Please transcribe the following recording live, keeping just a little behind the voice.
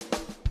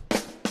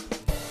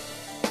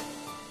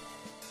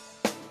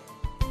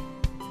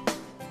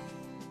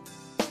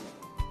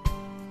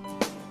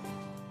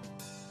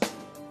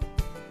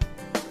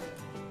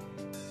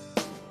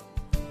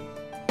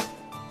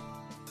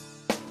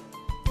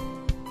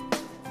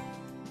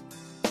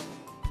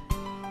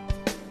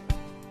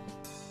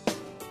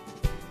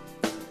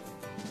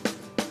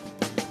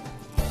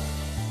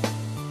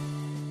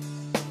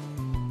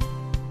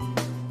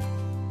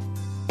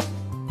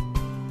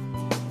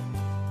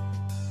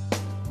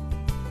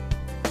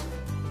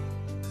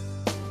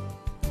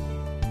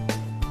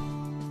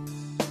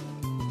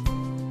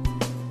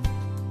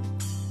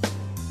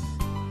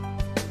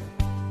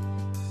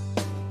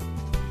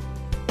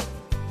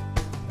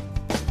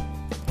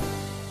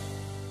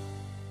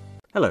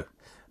Hello,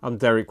 I'm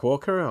Derek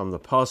Walker. I'm the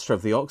pastor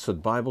of the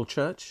Oxford Bible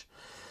Church,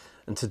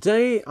 and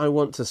today I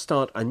want to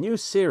start a new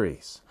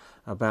series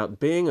about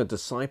being a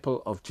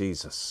disciple of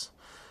Jesus.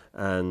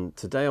 And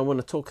today I want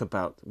to talk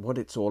about what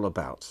it's all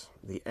about.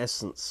 The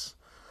essence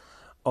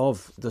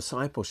of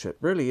discipleship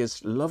really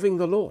is loving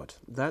the Lord.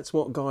 That's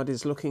what God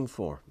is looking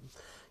for.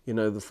 You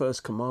know, the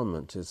first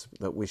commandment is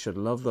that we should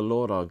love the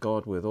Lord our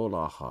God with all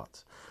our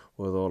heart,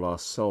 with all our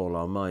soul,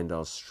 our mind,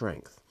 our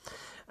strength.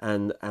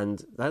 And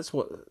that's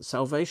what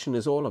salvation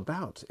is all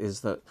about,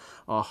 is that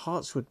our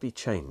hearts would be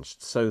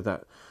changed so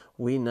that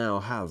we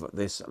now have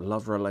this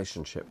love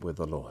relationship with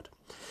the Lord.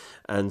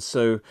 And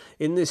so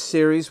in this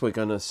series, we're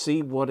going to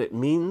see what it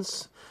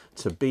means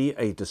to be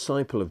a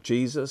disciple of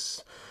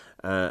Jesus.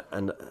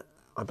 And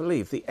I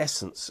believe the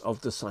essence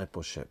of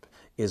discipleship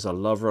is a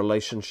love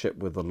relationship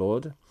with the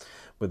Lord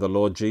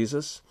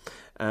Jesus.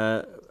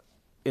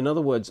 In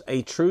other words,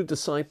 a true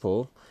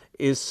disciple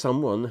is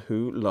someone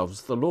who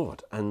loves the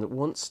Lord and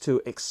wants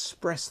to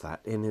express that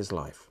in his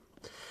life.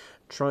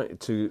 Try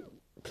to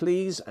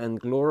please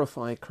and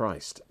glorify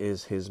Christ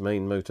is his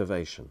main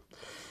motivation.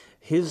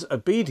 His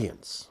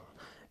obedience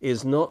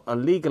is not a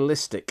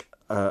legalistic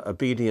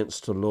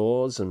obedience to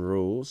laws and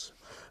rules,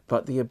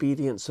 but the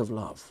obedience of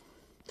love.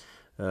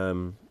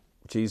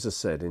 Jesus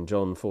said in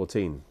John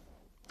 14,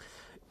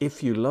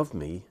 "If you love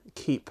me,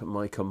 keep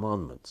my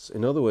commandments."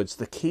 In other words,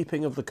 the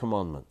keeping of the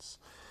commandments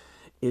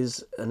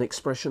is an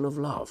expression of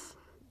love.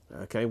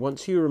 Okay,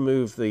 once you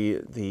remove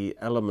the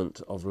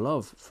element of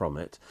love from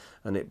it,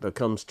 and it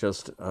becomes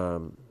just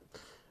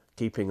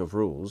keeping of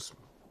rules,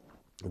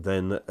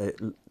 then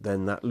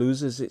that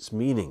loses its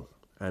meaning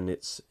and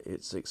its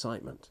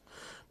excitement.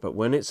 But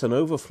when it's an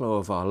overflow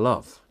of our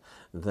love,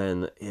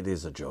 then it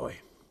is a joy.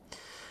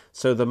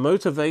 So the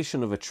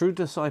motivation of a true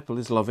disciple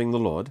is loving the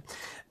Lord.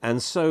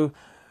 And so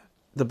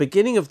the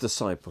beginning of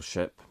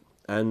discipleship,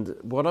 and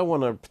what I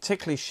want to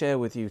particularly share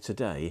with you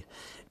today,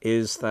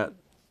 is that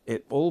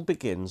it all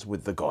begins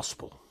with the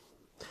gospel.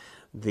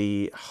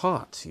 The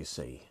heart, you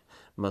see,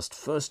 must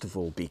first of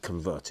all be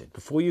converted.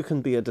 Before you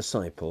can be a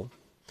disciple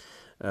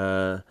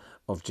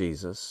of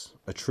Jesus,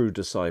 a true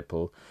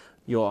disciple,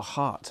 your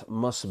heart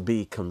must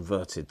be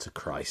converted to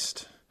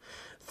Christ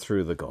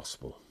through the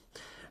gospel.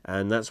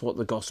 And that's what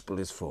the gospel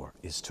is for,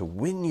 is to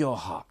win your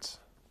heart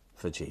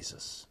for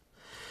Jesus.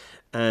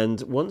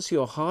 And once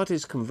your heart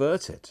is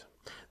converted,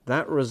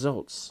 that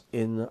results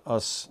in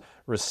us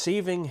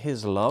receiving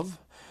his love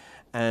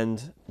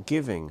and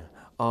giving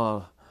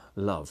our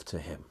love to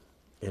him.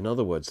 In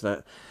other words,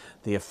 that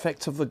the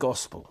effect of the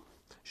gospel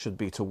should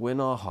be to win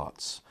our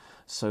hearts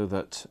so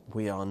that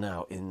we are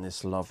now in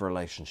this love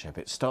relationship.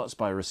 It starts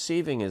by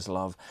receiving his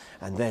love,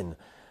 and then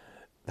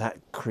that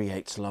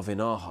creates love in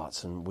our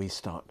hearts, and we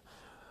start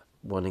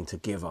wanting to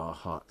give our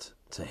heart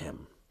to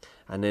him.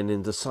 And then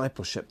in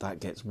discipleship, that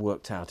gets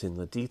worked out in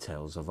the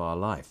details of our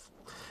life.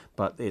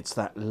 But it's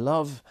that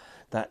love,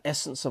 that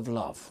essence of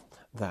love,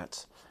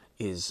 that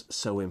is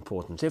so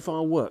important. If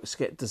our works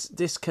get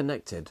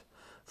disconnected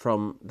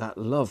from that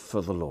love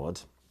for the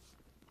Lord,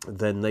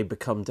 then they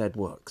become dead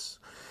works.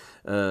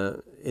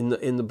 In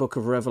the book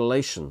of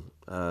Revelation,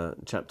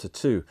 chapter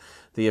 2,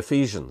 the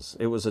Ephesians,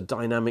 it was a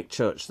dynamic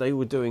church. They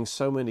were doing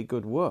so many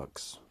good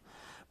works.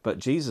 But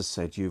Jesus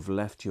said, "You've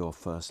left your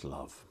first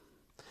love."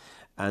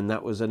 And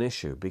that was an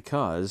issue,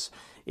 because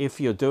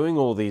if you're doing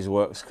all these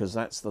works because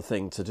that's the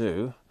thing to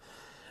do,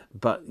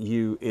 but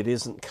it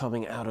isn't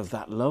coming out of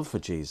that love for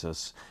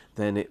Jesus,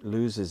 then it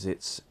loses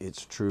its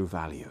true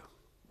value.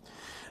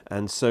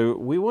 And so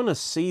we want to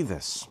see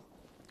this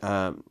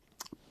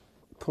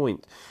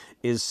point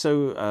is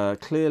so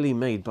clearly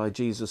made by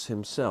Jesus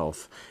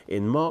himself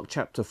in Mark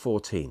chapter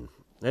 14.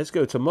 Let's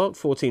go to Mark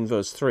 14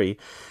 verse 3,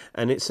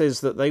 and it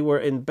says that they were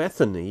in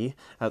Bethany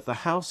at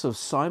the house of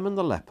Simon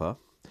the leper,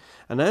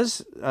 and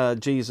as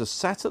Jesus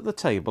sat at the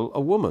table, a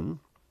woman,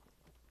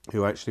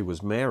 who actually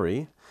was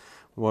Mary,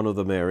 one of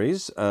the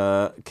Marys,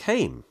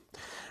 came,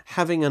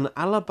 having an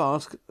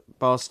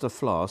alabaster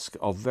flask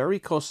of very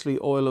costly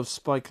oil of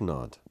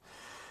spikenard.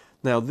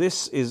 Now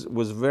this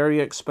was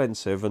very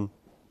expensive, and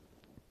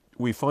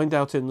we find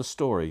out in the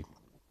story,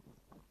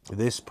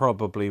 this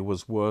probably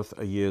was worth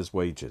a year's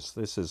wages.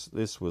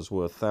 This was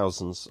worth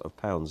thousands of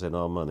pounds in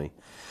our money.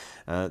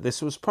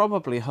 This was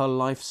probably her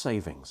life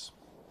savings.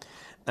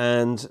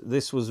 And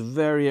this was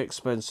very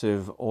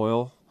expensive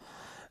oil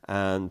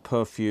and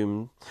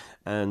perfume,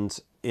 and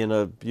in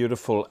a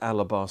beautiful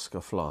alabaster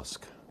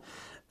flask.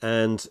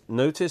 And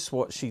notice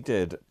what she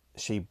did.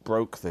 She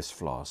broke this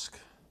flask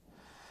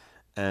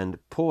and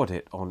poured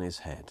it on his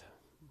head.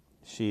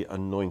 She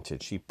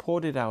anointed. She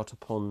poured it out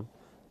upon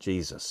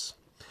Jesus.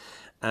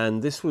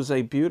 And this was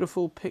a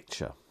beautiful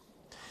picture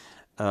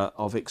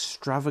of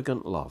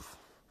extravagant love.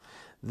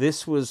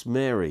 This was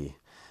Mary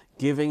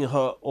giving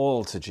her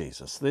all to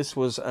Jesus. This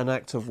was an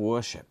act of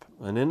worship.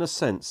 And in a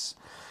sense,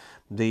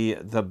 the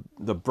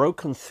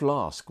broken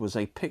flask was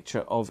a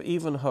picture of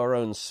even her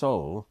own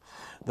soul,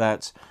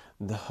 that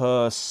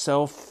her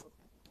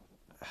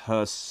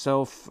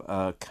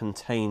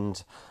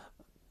self-contained,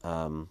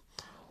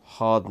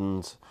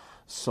 hardened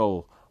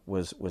soul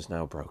was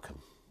now broken.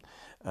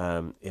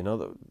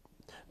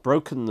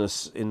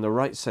 Brokenness in the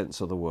right sense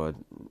of the word,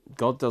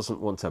 God doesn't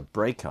want to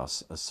break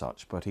us as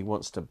such, but he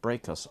wants to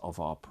break us of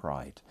our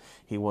pride.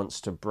 He wants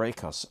to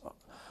break us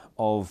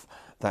of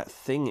that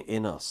thing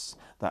in us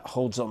that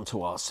holds on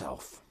to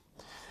ourself.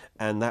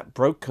 And that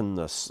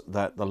brokenness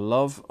that the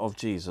love of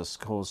Jesus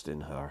caused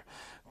in her,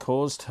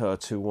 caused her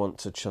to want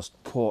to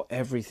just pour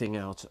everything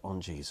out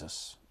on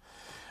Jesus.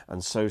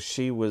 And so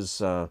she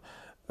was...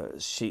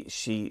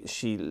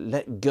 She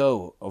let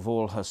go of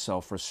all her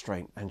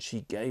self-restraint, and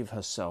she gave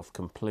herself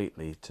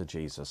completely to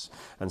Jesus.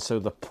 And so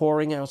the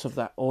pouring out of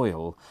that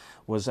oil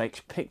was a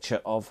picture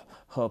of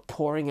her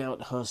pouring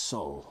out her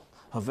soul,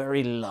 her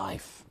very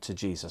life to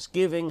Jesus,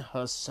 giving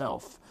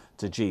herself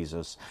to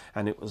Jesus.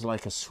 And it was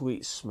like a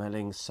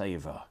sweet-smelling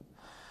savour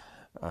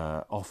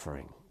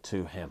offering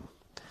to him.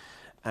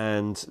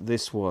 And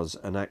this was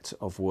an act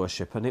of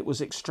worship, and it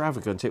was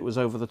extravagant, it was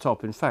over the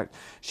top. In fact,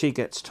 she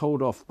gets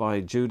told off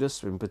by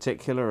Judas in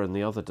particular and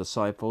the other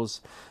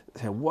disciples.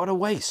 What a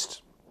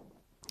waste.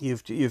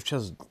 You've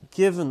just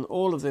given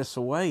all of this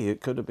away.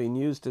 It could have been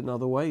used in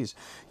other ways.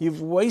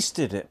 You've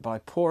wasted it by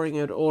pouring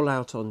it all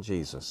out on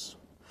Jesus.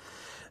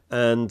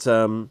 And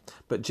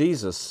but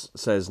Jesus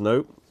says,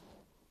 no,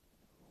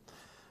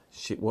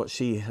 what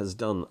she has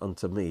done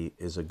unto me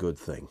is a good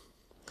thing.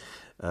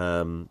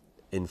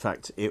 In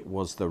fact, it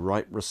was the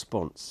right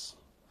response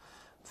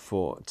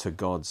to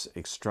God's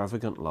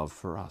extravagant love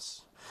for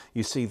us.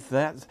 You see,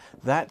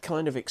 that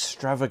kind of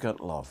extravagant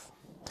love,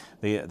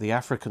 the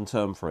African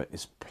term for it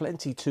is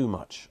plenty too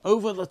much,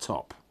 over the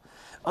top,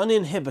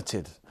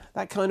 uninhibited.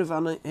 That kind of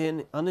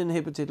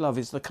uninhibited love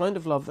is the kind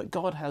of love that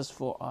God has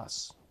for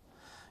us,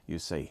 you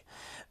see.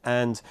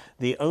 And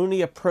the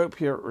only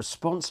appropriate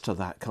response to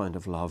that kind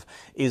of love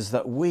is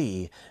that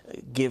we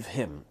give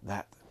him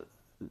that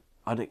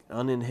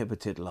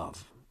uninhibited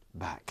love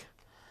back.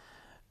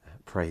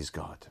 Praise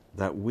God.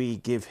 That we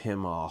give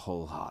him our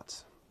whole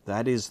heart.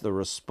 That is the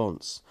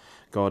response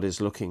God is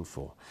looking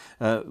for.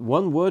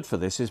 One word for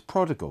this is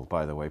prodigal,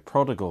 by the way.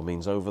 Prodigal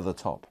means over the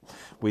top.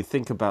 We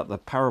think about the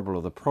parable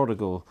of the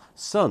prodigal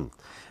son.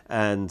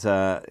 And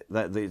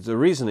the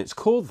reason it's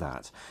called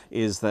that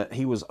is that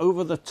he was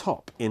over the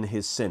top in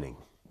his sinning.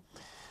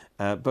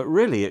 But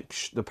really,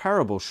 the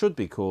parable should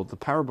be called the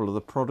parable of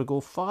the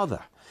prodigal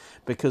father,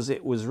 because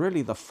it was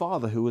really the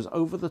father who was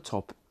over the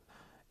top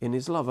in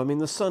his love. I mean,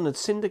 the son had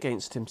sinned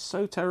against him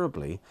so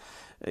terribly.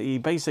 He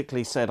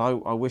basically said, I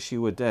wish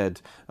you were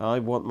dead. I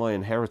want my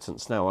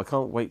inheritance now. I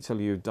can't wait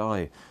till you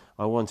die.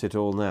 I want it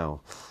all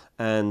now.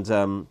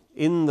 And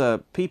in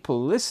the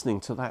people listening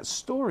to that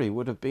story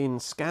would have been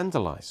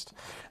scandalized.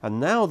 And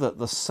now that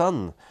the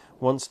son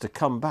wants to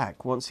come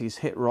back, once he's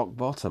hit rock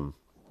bottom,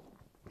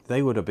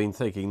 they would have been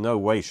thinking, no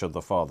way should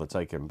the father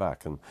take him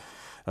back. And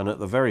at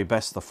the very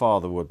best, the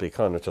father would be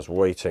kind of just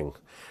waiting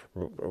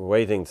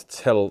to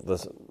tell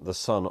the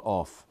son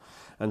off.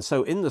 And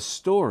so in the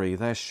story,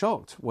 they're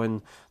shocked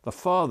when the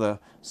father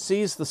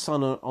sees the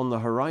son on the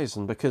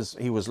horizon, because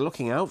he was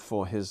looking out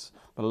for his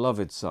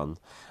beloved son.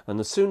 And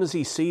as soon as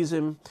he sees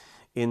him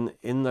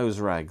in those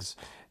rags,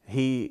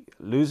 he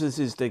loses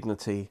his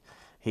dignity.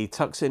 He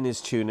tucks in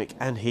his tunic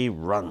and he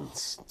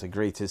runs to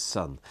greet his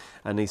son.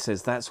 And he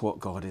says that's what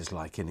God is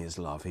like in his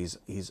love.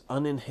 He's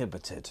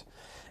uninhibited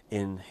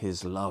in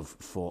his love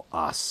for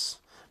us.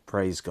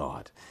 Praise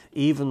God.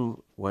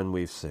 Even when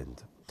we've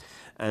sinned.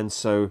 And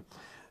so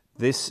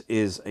this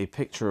is a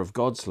picture of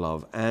God's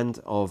love and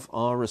of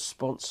our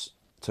response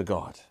to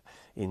God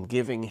in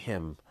giving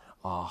him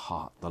our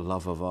heart, the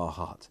love of our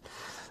heart.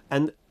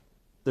 And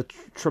the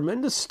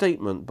tremendous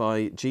statement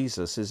by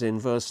Jesus is in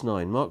verse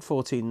 9, Mark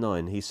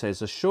 14:9. He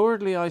says,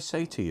 assuredly I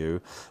say to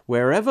you,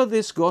 wherever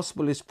this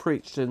gospel is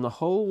preached in the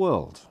whole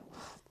world,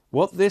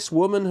 what this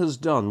woman has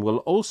done will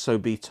also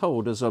be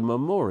told as a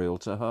memorial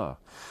to her.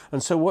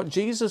 And so what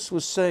Jesus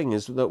was saying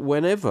is that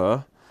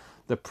whenever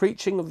the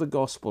preaching of the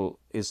gospel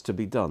is to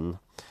be done,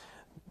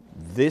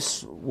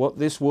 what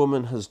this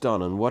woman has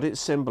done and what it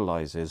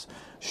symbolizes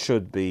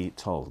should be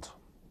told,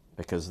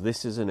 because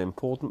this is an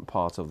important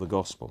part of the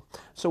gospel.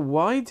 So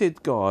why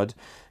did God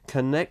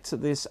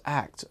connect this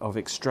act of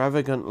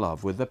extravagant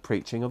love with the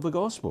preaching of the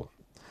gospel?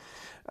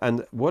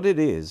 And what it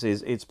is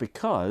it's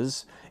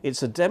because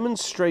it's a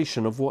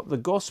demonstration of what the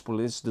gospel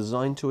is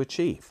designed to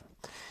achieve.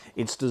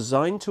 It's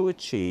designed to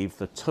achieve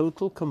the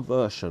total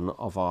conversion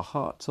of our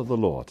heart to the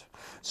Lord,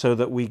 so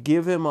that we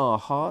give him our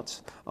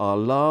heart, our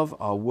love,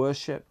 our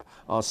worship,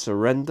 our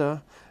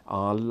surrender,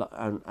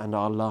 and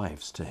our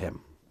lives to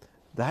him.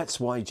 That's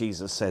why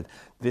Jesus said,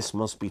 this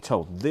must be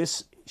told.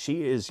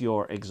 She is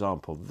your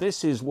example.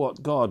 This is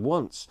what God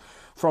wants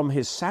from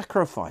his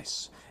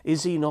sacrifice.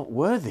 Is he not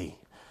worthy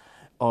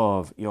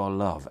of your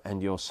love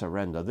and your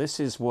surrender? This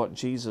is what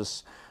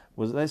Jesus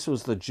was. This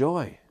was the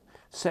joy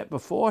set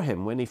before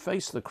him when he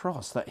faced the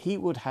cross, that he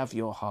would have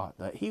your heart,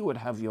 that he would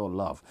have your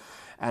love,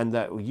 and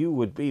that you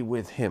would be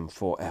with him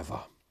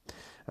forever.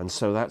 And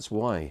so that's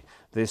why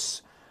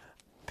this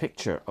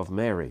picture of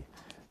Mary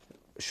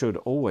should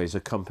always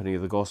accompany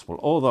the gospel.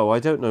 Although I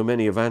don't know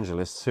many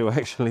evangelists who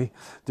actually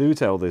do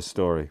tell this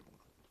story.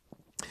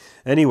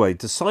 Anyway,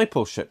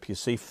 discipleship, you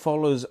see,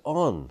 follows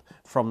on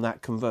from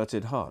that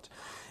converted heart.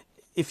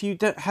 If you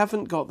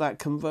haven't got that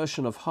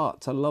conversion of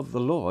heart to love the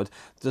Lord,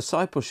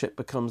 discipleship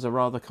becomes a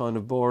rather kind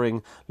of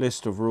boring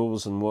list of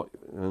rules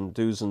and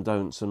do's and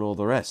don'ts and all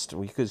the rest,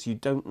 because you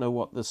don't know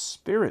what the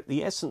spirit,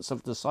 the essence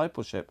of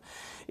discipleship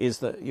is,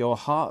 that your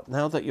heart,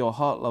 now that your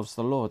heart loves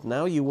the Lord,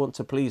 now you want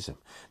to please him.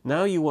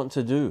 Now you want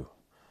to do.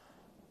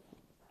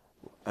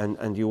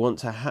 And you want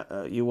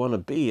to you want to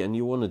be and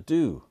you want to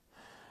do.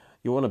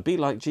 You want to be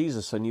like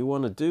Jesus and you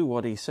want to do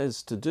what he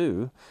says to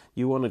do.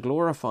 You want to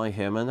glorify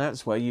him, and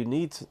that's where you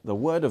need the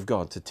Word of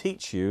God to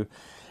teach you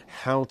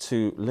how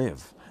to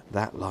live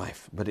that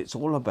life. But it's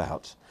all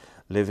about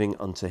living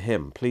unto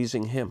him,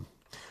 pleasing him.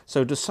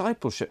 So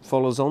discipleship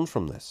follows on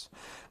from this.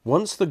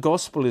 Once the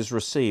gospel is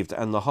received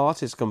and the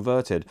heart is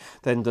converted,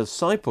 then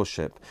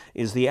discipleship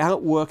is the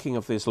outworking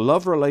of this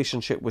love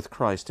relationship with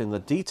Christ in the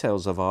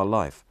details of our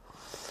life.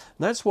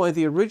 And that's why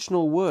the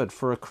original word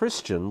for a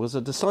Christian was a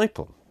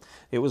disciple.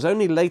 It was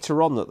only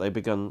later on that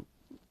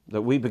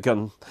we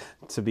begun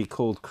to be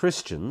called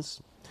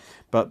Christians.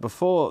 But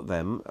before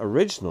them,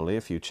 originally,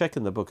 if you check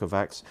in the book of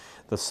Acts,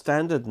 the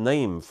standard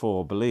name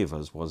for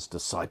believers was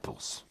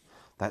disciples.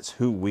 That's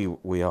who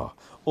we are.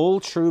 All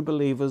true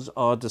believers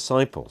are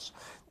disciples.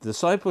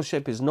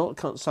 Discipleship is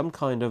not some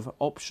kind of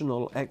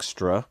optional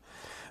extra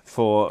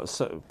for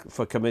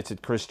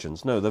committed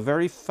Christians. No, the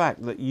very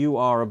fact that you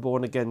are a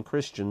born-again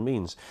Christian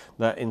means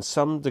that in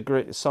some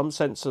degree, some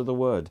sense of the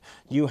word,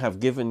 you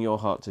have given your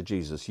heart to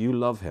Jesus. You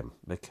love him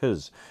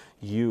because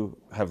you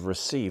have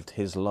received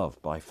his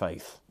love by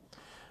faith.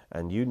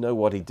 And you know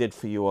what he did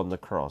for you on the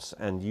cross,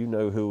 and you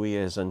know who he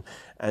is, and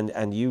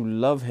you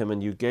love him,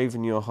 and you've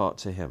given your heart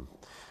to him.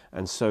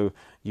 And so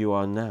you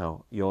are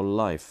now, your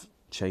life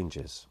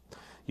changes.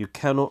 You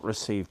cannot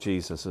receive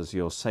Jesus as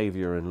your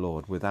Saviour and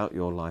Lord without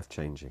your life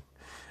changing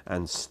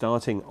and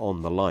starting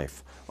on the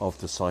life of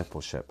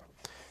discipleship.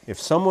 If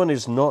someone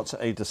is not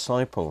a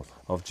disciple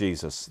of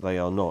Jesus, they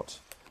are not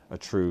a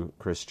true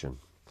Christian.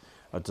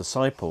 A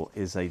disciple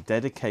is a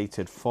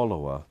dedicated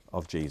follower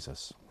of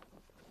Jesus.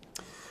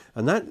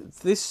 And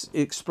this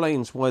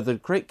explains why the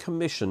Great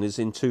Commission is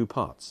in two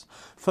parts.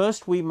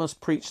 First, we must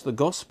preach the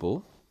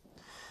gospel.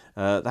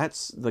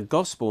 The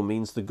gospel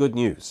means the good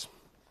news.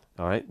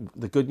 All right,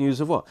 the good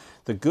news of what?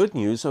 The good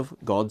news of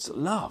God's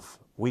love.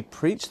 We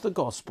preach the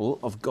gospel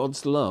of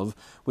God's love,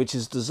 which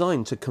is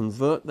designed to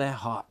convert their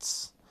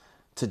hearts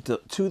to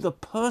the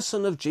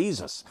person of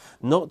Jesus,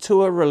 not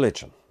to a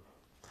religion.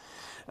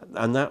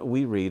 And that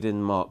we read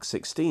in Mark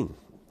 16.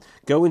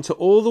 Go into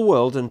all the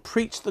world and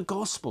preach the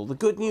gospel, the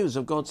good news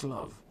of God's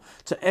love,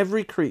 to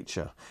every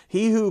creature.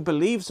 He who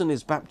believes and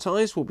is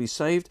baptized will be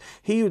saved.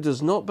 He who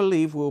does not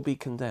believe will be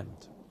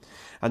condemned.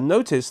 And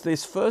notice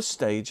this first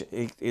stage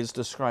is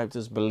described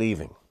as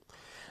believing.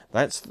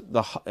 That's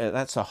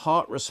a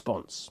heart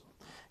response.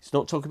 It's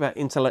not talking about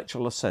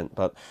intellectual assent,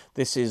 but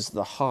this is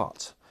the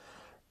heart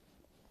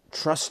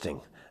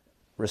trusting,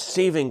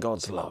 receiving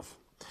God's love.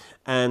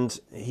 And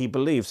he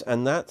believes,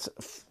 and that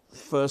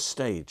first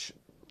stage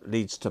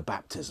leads to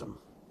baptism.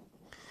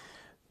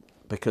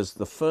 Because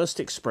the first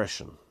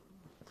expression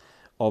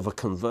of a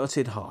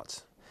converted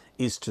heart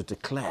is to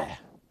declare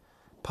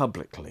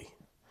publicly,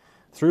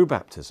 through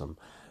baptism,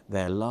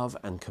 their love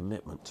and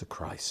commitment to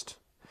Christ.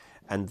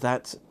 And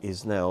that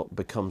is now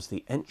becomes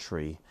the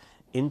entry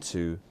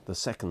into the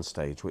second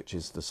stage, which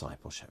is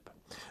discipleship.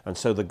 And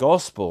so the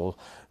gospel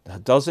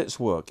does its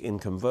work in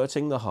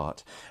converting the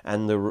heart,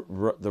 and the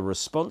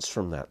response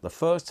from that, the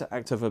first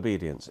act of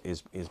obedience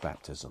is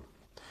baptism.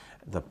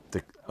 The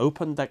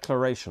open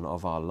declaration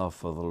of our love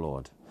for the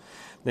Lord.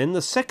 Then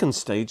the second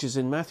stage is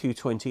in Matthew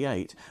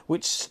 28,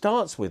 which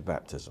starts with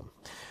baptism.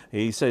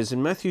 He says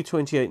in Matthew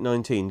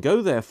 28:19,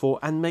 go therefore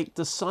and make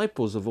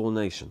disciples of all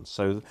nations.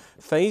 So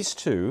phase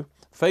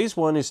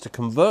one is to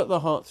convert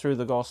the heart through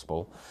the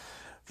gospel.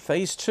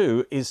 Phase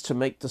two is to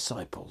make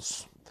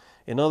disciples.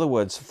 In other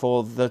words,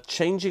 for the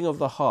changing of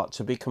the heart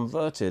to be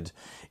converted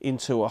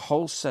into a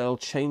wholesale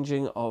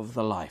changing of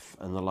the life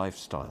and the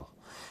lifestyle.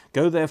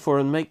 Go therefore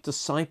and make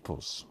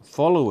disciples,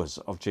 followers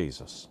of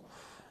Jesus,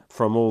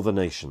 from all the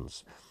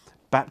nations,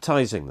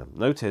 baptizing them.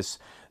 Notice,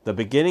 the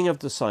beginning of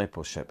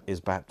discipleship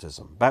is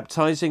baptism.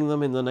 Baptizing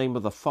them in the name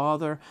of the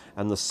Father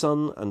and the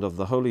Son and of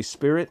the Holy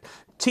Spirit,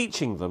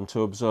 teaching them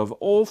to observe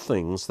all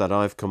things that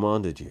I've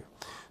commanded you.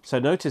 So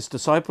notice,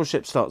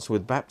 discipleship starts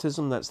with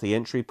baptism. That's the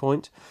entry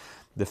point.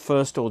 The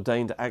first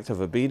ordained act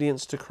of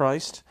obedience to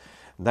Christ.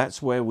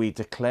 That's where we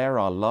declare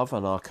our love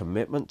and our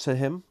commitment to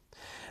him.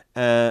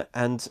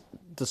 And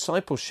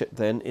discipleship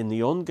then, in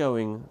the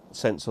ongoing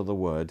sense of the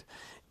word,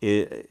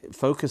 it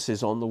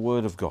focuses on the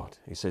Word of God.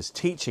 He says,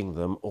 teaching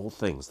them all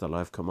things that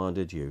I've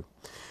commanded you.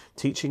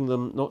 Teaching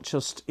them not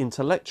just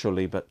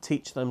intellectually, but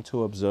teach them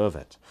to observe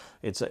it.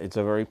 It's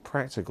a very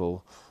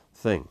practical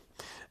thing.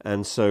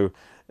 And so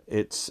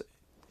it's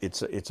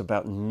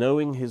about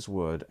knowing his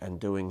word and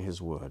doing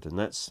his word. And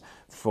that's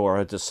for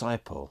a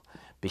disciple.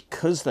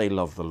 Because they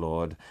love the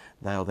Lord,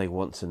 now they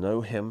want to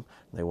know him,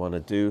 they want to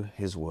do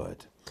his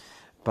word.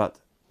 But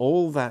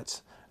all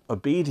that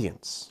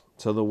obedience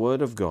to the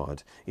Word of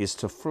God is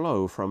to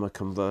flow from a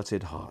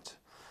converted heart.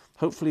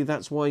 Hopefully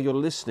that's why you're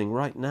listening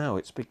right now.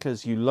 It's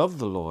because you love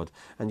the Lord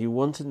and you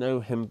want to know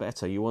Him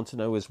better. You want to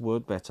know His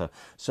Word better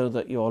so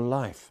that your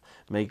life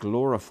may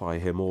glorify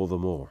Him all the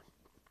more.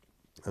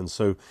 And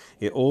so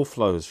it all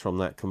flows from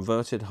that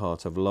converted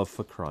heart of love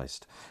for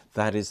Christ.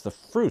 That is the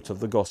fruit of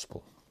the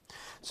gospel.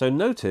 So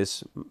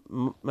notice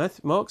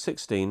Mark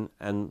 16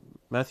 and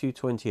Matthew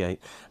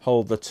 28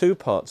 hold the two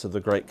parts of the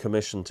Great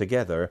Commission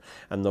together,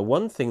 and the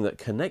one thing that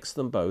connects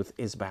them both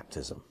is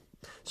baptism.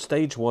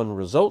 Stage 1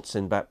 results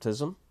in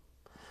baptism,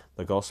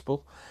 the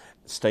gospel.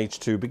 Stage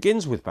 2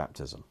 begins with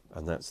baptism,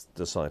 and that's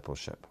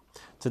discipleship.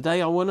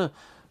 Today I want to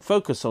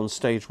focus on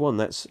stage 1.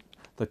 That's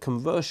the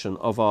conversion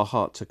of our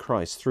heart to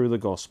Christ through the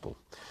gospel.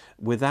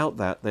 Without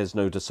that, there's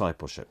no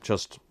discipleship,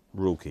 just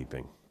rule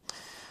keeping.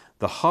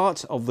 The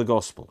heart of the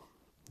gospel,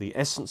 the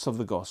essence of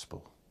the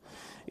gospel,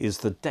 is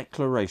the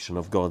declaration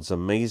of God's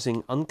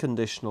amazing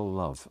unconditional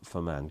love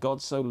for man.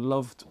 God so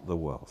loved the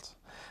world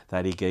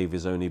that He gave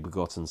His only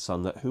begotten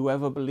Son, that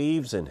whoever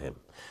believes in Him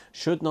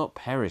should not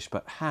perish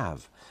but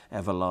have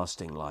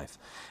everlasting life.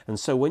 And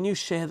so when you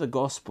share the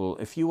gospel,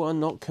 if you are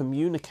not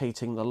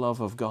communicating the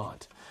love of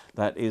God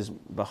that is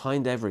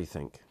behind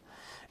everything,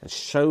 and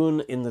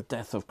shown in the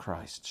death of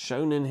Christ,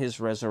 shown in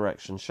His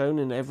resurrection, shown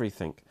in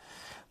everything,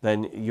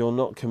 then you're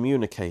not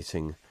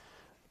communicating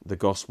the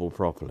gospel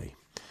properly.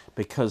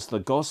 Because the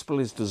gospel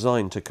is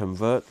designed to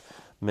convert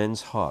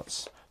men's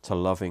hearts to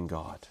loving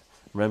God.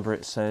 Remember,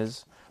 it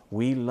says,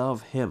 we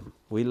love Him,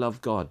 we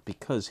love God,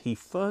 because He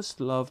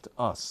first loved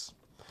us.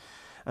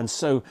 And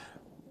so,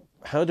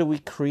 how do we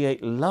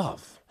create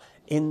love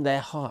in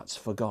their hearts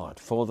for God,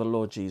 for the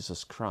Lord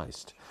Jesus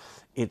Christ?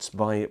 It's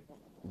by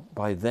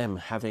them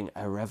having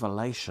a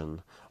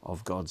revelation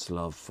of God's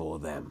love for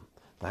them.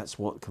 That's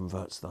what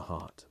converts the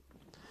heart.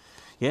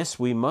 Yes,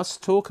 we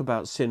must talk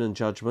about sin and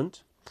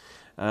judgment,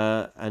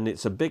 and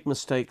it's a big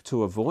mistake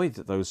to avoid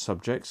those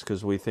subjects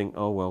because we think,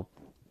 oh, well,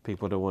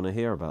 people don't want to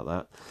hear about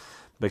that.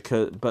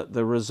 But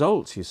the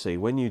result, you see,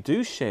 when you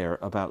do share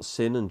about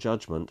sin and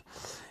judgment,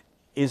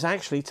 is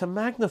actually to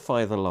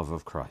magnify the love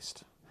of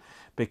Christ,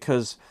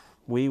 because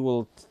we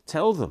will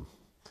tell them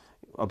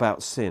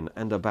about sin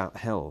and about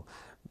hell.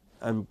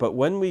 But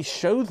when we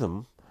show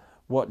them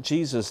what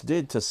Jesus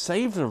did to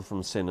save them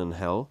from sin and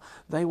hell,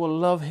 they will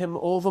love Him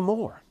all the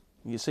more.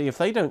 You see, if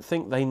they don't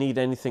think they need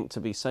anything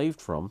to be saved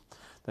from,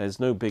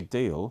 there's no big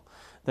deal,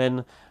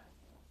 then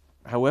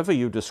however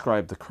you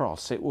describe the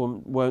cross, it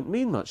won't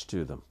mean much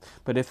to them.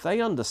 But if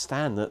they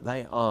understand that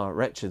they are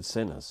wretched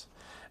sinners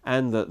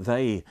and that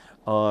they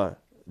are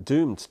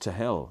doomed to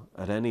hell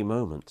at any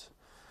moment,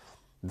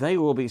 they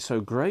will be so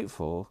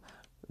grateful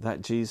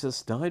that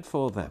Jesus died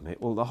for them.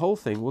 The whole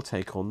thing will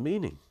take on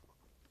meaning.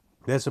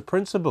 There's a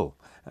principle,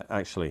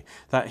 actually,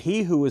 that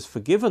he who is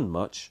forgiven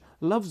much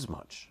loves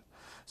much.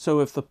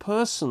 So if the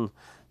person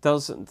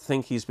doesn't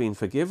think he's been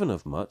forgiven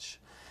of much,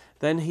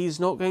 then he's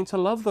not going to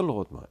love the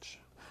Lord much.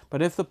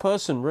 But if the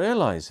person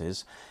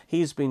realizes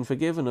he's been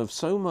forgiven of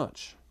so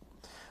much,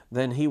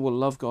 then he will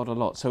love God a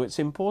lot. So it's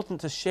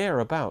important to share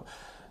about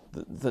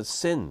the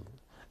sin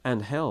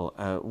and hell,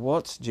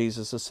 what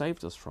Jesus has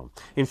saved us from.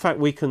 In fact,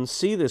 we can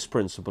see this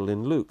principle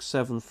in Luke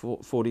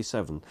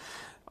 7:47.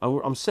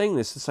 I'm saying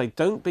this to say,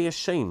 don't be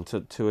ashamed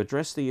to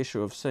address the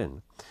issue of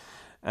sin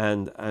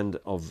and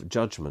of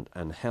judgment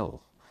and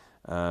hell.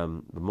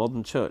 The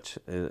modern church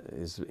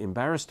is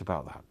embarrassed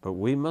about that, but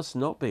we must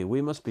not be.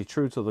 We must be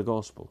true to the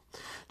gospel.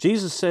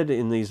 Jesus said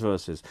in these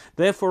verses,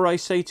 "Therefore I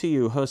say to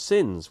you, her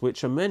sins,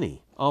 which are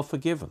many, are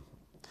forgiven,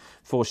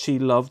 for she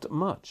loved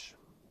much."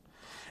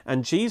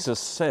 And Jesus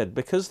said,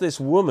 because this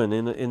woman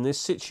in this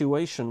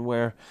situation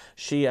where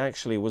she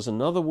actually was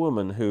another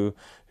woman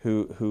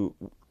who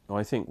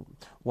I think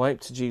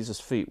wiped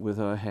Jesus' feet with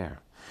her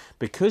hair,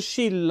 because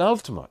she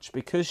loved much,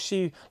 because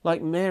she,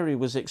 like Mary,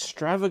 was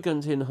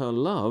extravagant in her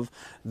love,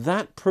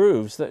 that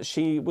proves that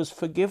she was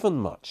forgiven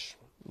much,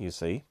 you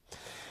see.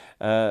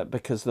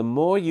 Because the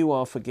more you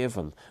are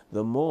forgiven,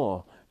 the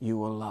more you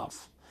will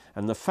love.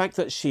 And the fact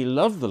that she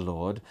loved the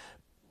Lord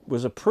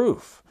was a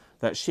proof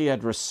that she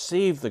had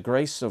received the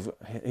grace of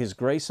His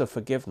grace of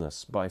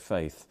forgiveness by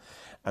faith,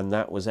 and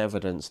that was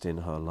evidenced in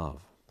her love.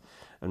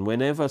 And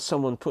whenever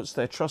someone puts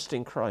their trust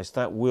in Christ,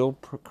 that will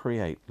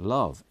create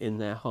love in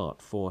their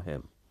heart for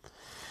Him.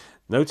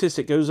 Notice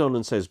it goes on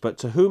and says, "But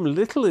to whom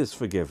little is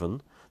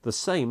forgiven, the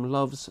same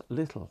loves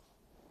little."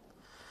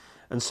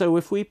 And so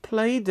if we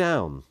play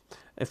down,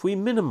 if we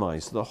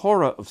minimize the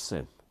horror of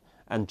sin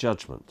and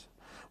judgment,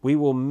 we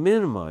will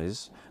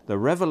minimize the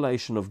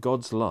revelation of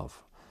God's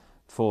love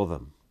for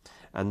them.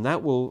 And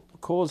that will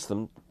cause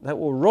them, that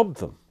will rob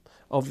them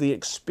of the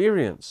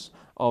experience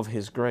of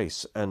His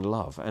grace and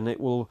love. And it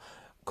will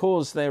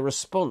cause their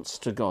response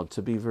to God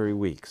to be very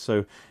weak.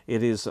 So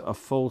it is a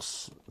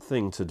false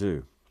thing to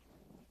do.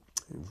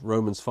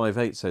 Romans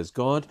 5:8 says,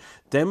 "God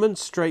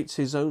demonstrates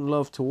His own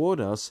love toward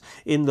us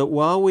in that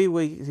while we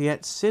were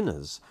yet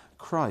sinners,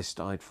 Christ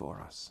died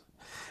for us."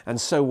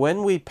 And so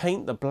when we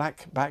paint the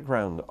black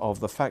background of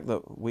the fact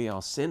that we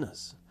are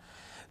sinners,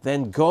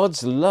 then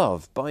God's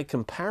love, by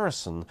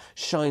comparison,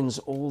 shines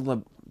all the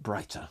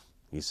brighter,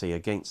 you see,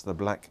 against the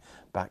black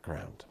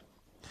background.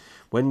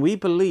 When we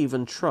believe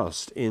and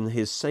trust in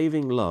his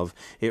saving love,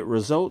 it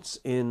results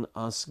in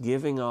us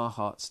giving our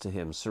hearts to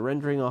him,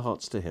 surrendering our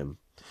hearts to him,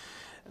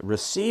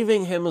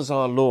 receiving him as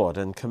our Lord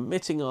and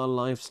committing our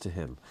lives to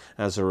him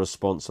as a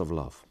response of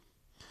love.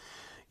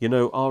 You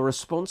know, our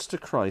response to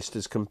Christ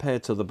is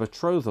compared to the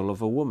betrothal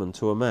of a woman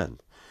to a man.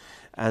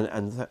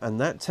 And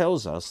that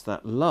tells us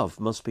that love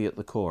must be at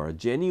the core. A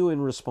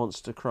genuine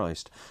response to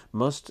Christ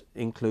must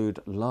include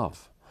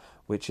love,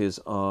 which is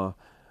our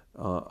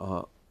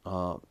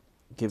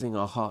giving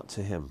our heart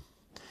to him.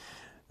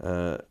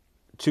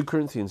 2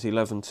 Corinthians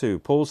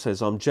 11:2, Paul says,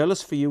 I'm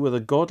jealous for you with a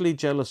godly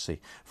jealousy,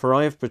 for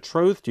I have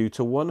betrothed you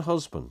to one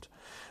husband,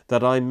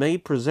 that I may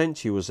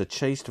present you as a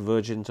chaste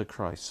virgin to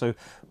Christ. So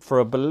for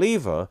a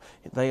believer,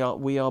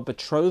 we are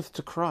betrothed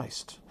to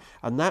Christ.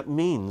 And that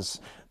means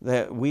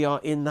that we are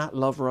in that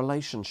love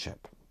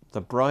relationship,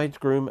 the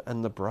bridegroom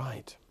and the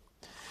bride.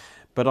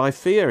 But I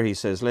fear, he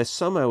says, lest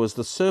somehow as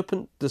the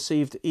serpent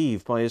deceived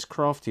Eve by his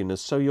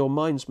craftiness, so your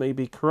minds may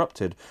be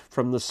corrupted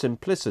from the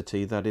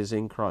simplicity that is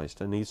in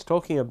Christ. And he's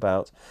talking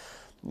about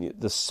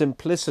the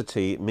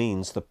simplicity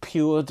means the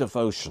pure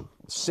devotion,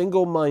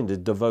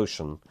 single-minded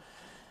devotion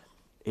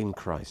in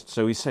Christ.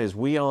 So he says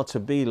we are to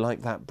be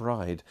like that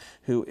bride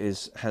who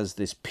has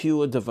this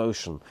pure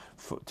devotion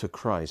to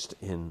Christ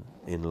in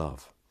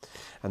love.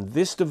 And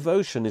this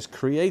devotion is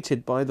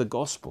created by the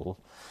gospel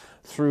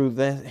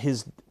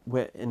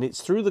and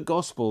it's through the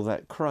gospel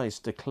that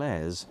Christ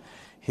declares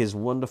his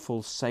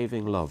wonderful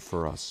saving love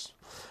for us.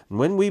 And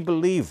when we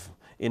believe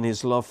in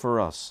his love for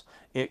us,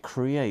 it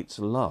creates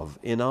love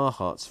in our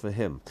hearts for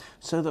him,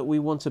 so that we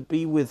want to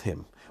be with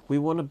him. We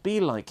want to be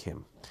like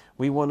him.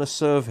 We want to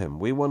serve him.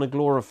 We want to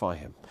glorify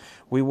him.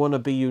 We want to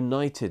be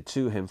united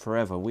to him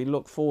forever. We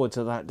look forward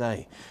to that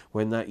day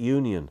when that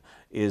union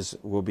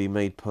will be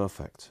made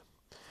perfect.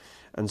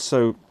 And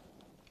so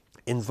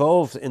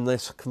involved in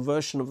this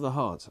conversion of the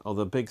heart are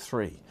the big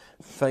three: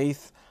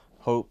 faith,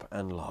 hope,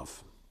 and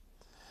love.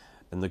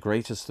 And the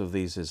greatest of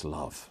these is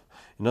love.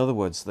 In other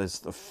words, there's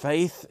the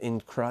faith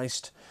in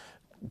Christ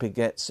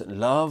begets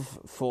love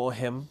for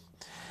him,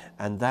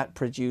 and that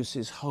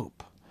produces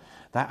hope.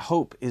 That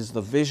hope is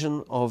the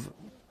vision of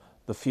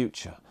the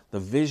future, the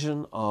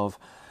vision of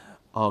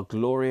our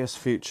glorious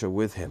future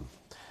with him.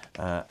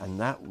 And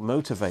that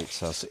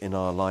motivates us in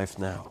our life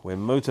now. We're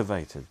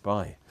motivated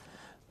by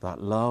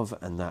that love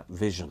and that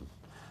vision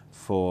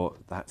for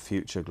that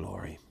future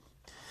glory.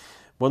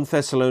 1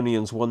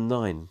 Thessalonians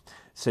 1:9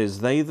 says,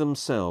 they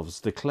themselves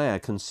declare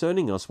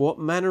concerning us what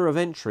manner of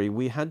entry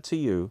we had to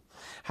you,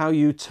 how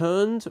you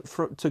turned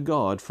to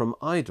God from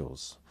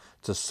idols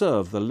to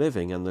serve the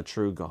living and the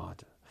true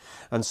God.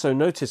 And so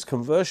notice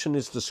conversion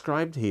is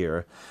described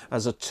here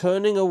as a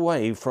turning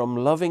away from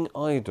loving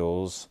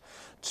idols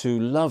to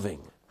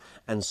loving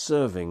and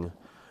serving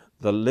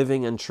the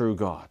living and true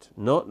God.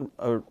 Not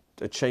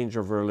a change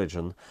of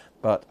religion,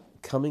 but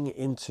coming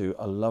into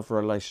a love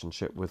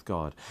relationship with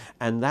God.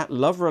 And that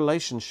love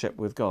relationship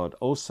with God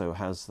also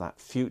has that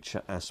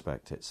future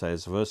aspect. It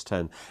says, verse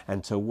 10,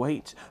 and to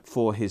wait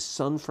for his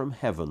Son from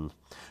heaven,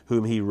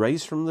 whom he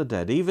raised from the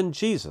dead, even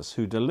Jesus,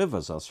 who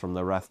delivers us from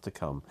the wrath to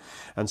come.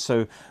 And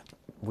so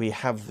we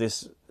have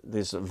this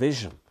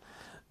vision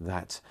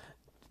that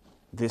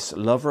this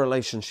love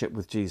relationship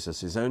with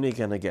Jesus is only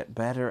going to get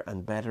better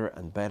and better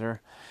and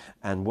better.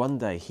 And one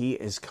day he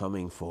is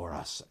coming for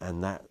us,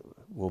 and that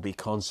will be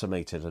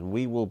consummated, and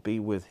we will be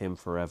with him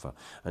forever.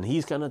 And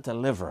he's going to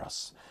deliver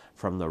us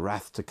from the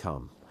wrath to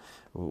come,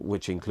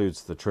 which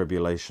includes the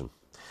tribulation.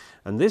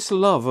 And this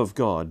love of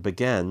God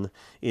began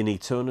in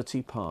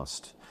eternity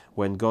past,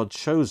 when God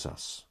chose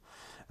us.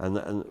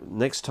 And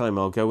next time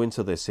I'll go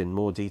into this in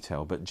more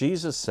detail. But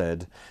Jesus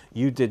said,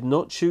 you did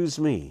not choose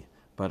me,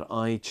 but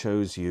I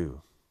chose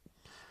you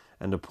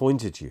and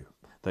appointed you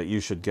that you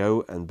should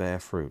go and bear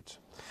fruit.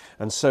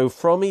 And so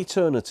from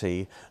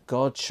eternity,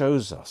 God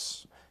chose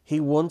us. He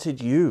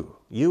wanted you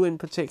in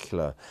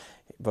particular.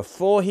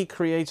 Before he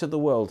created the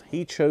world,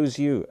 he chose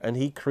you, and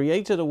he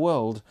created a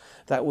world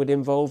that would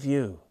involve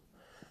you.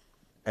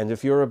 And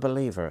if you're a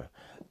believer,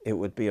 it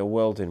would be a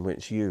world in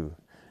which you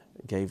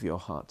gave your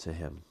heart to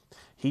him.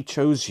 He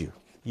chose you.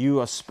 You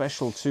are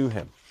special to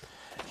him.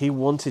 He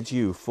wanted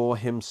you for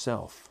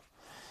himself.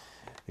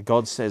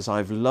 God says,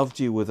 I've loved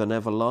you with an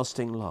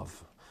everlasting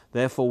love.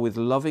 Therefore, with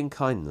loving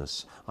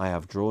kindness, I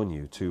have drawn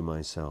you to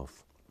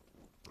myself.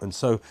 And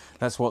so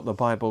that's what the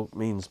Bible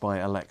means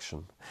by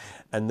election.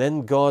 And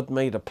then God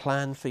made a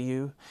plan for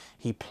you.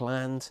 He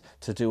planned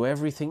to do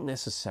everything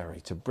necessary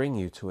to bring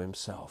you to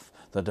himself,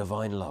 the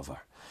divine lover.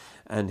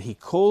 And he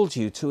called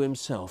you to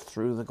himself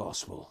through the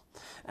gospel.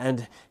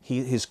 And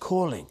his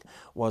calling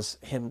was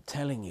him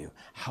telling you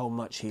how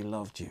much he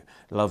loves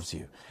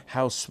you,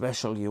 how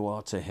special you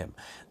are to him.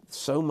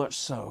 So much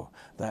so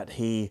that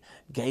he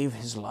gave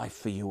his life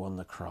for you on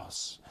the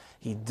cross.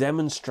 He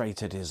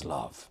demonstrated his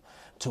love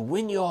to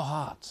win your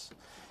heart.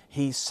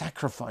 He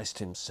sacrificed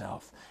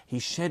himself. He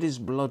shed his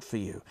blood for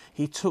you.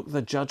 He took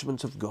the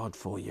judgment of God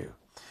for you.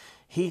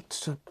 He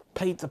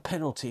paid the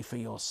penalty for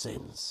your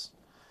sins.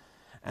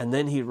 And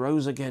then he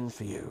rose again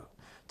for you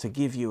to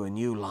give you a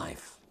new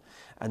life.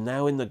 And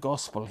now in the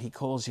gospel, he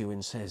calls you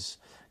and says,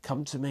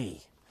 come to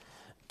me.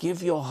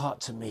 Give your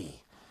heart to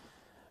me.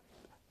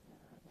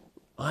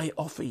 I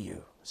offer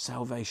you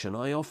salvation.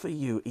 I offer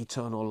you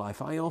eternal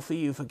life. I offer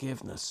you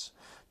forgiveness.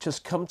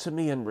 Just come to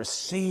me and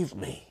receive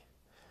me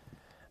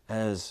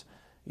as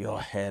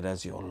your head,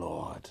 as your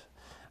Lord.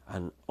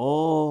 And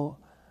all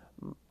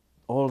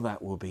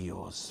that will be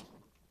yours.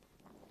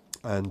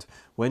 And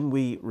when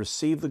we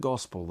receive the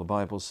gospel, the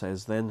Bible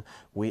says, then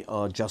we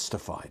are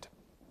justified.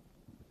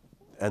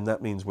 And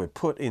that means we're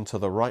put into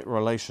the right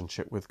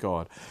relationship with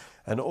God.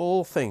 And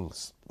all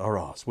things are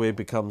ours. We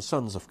become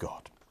sons of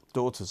God,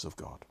 daughters of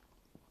God.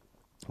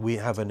 We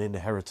have an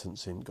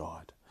inheritance in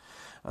God.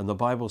 And the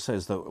Bible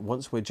says that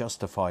once we're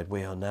justified,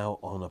 we are now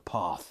on a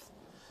path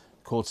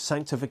called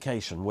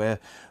sanctification, where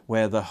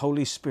the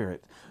Holy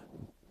Spirit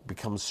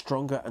becomes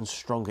stronger and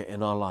stronger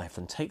in our life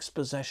and takes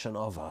possession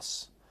of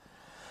us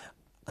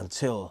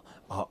until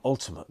our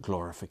ultimate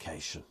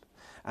glorification.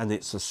 And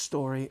it's a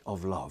story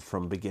of love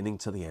from beginning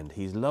to the end.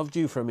 He's loved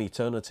you from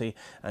eternity,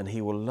 and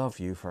he will love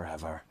you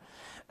forever.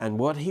 And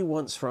what he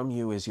wants from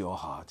you is your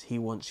heart. He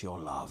wants your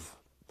love.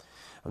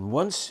 And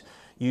once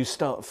you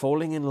start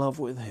falling in love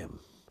with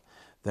him,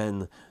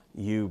 then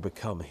you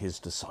become his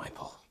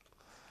disciple.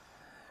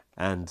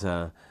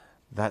 And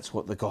that's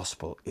what the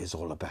gospel is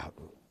all about.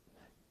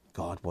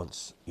 God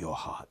wants your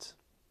heart.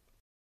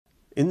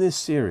 In this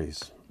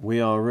series,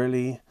 we are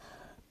really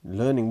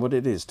learning what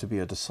it is to be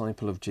a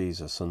disciple of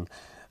Jesus, and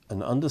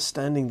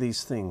understanding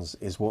these things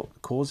is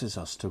what causes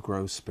us to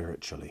grow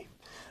spiritually.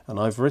 And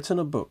I've written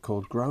a book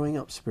called Growing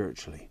Up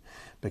Spiritually,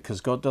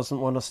 because God doesn't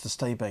want us to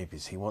stay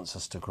babies. He wants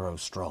us to grow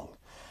strong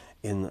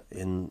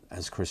in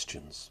as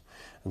Christians.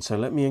 And so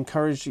let me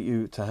encourage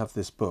you to have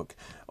this book.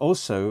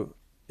 Also,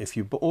 if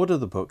you order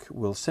the book,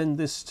 we'll send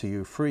this to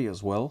you free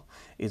as well.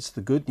 It's the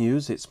good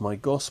news. It's my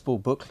gospel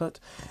booklet.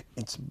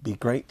 It'd be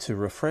great to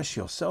refresh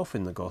yourself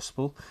in the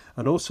gospel.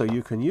 And also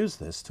you can use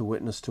this to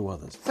witness to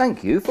others.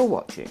 Thank you for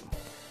watching.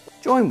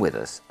 Join with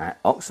us at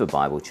Oxford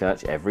Bible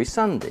Church every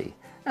Sunday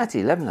at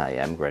 11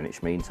 a.m.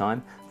 Greenwich Mean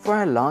Time for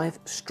our live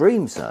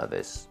stream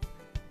service.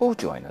 Or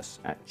join us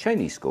at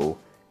Cheney School,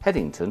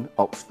 Headington,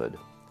 Oxford,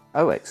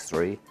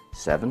 OX3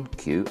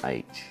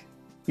 7QH.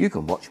 You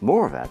can watch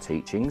more of our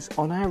teachings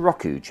on our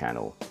Roku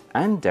channel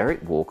and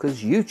Derek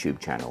Walker's YouTube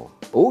channel.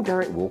 All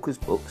Derek Walker's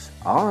books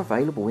are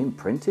available in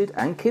printed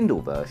and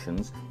Kindle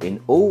versions in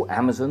all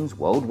Amazons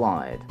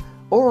worldwide,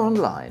 or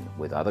online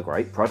with other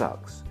great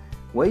products,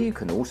 where you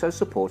can also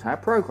support our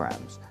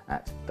programs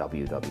at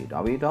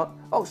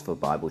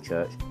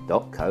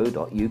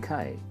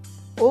www.oxfordbiblechurch.co.uk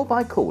or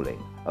by calling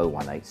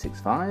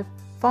 01865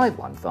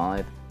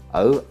 515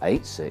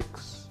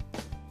 086.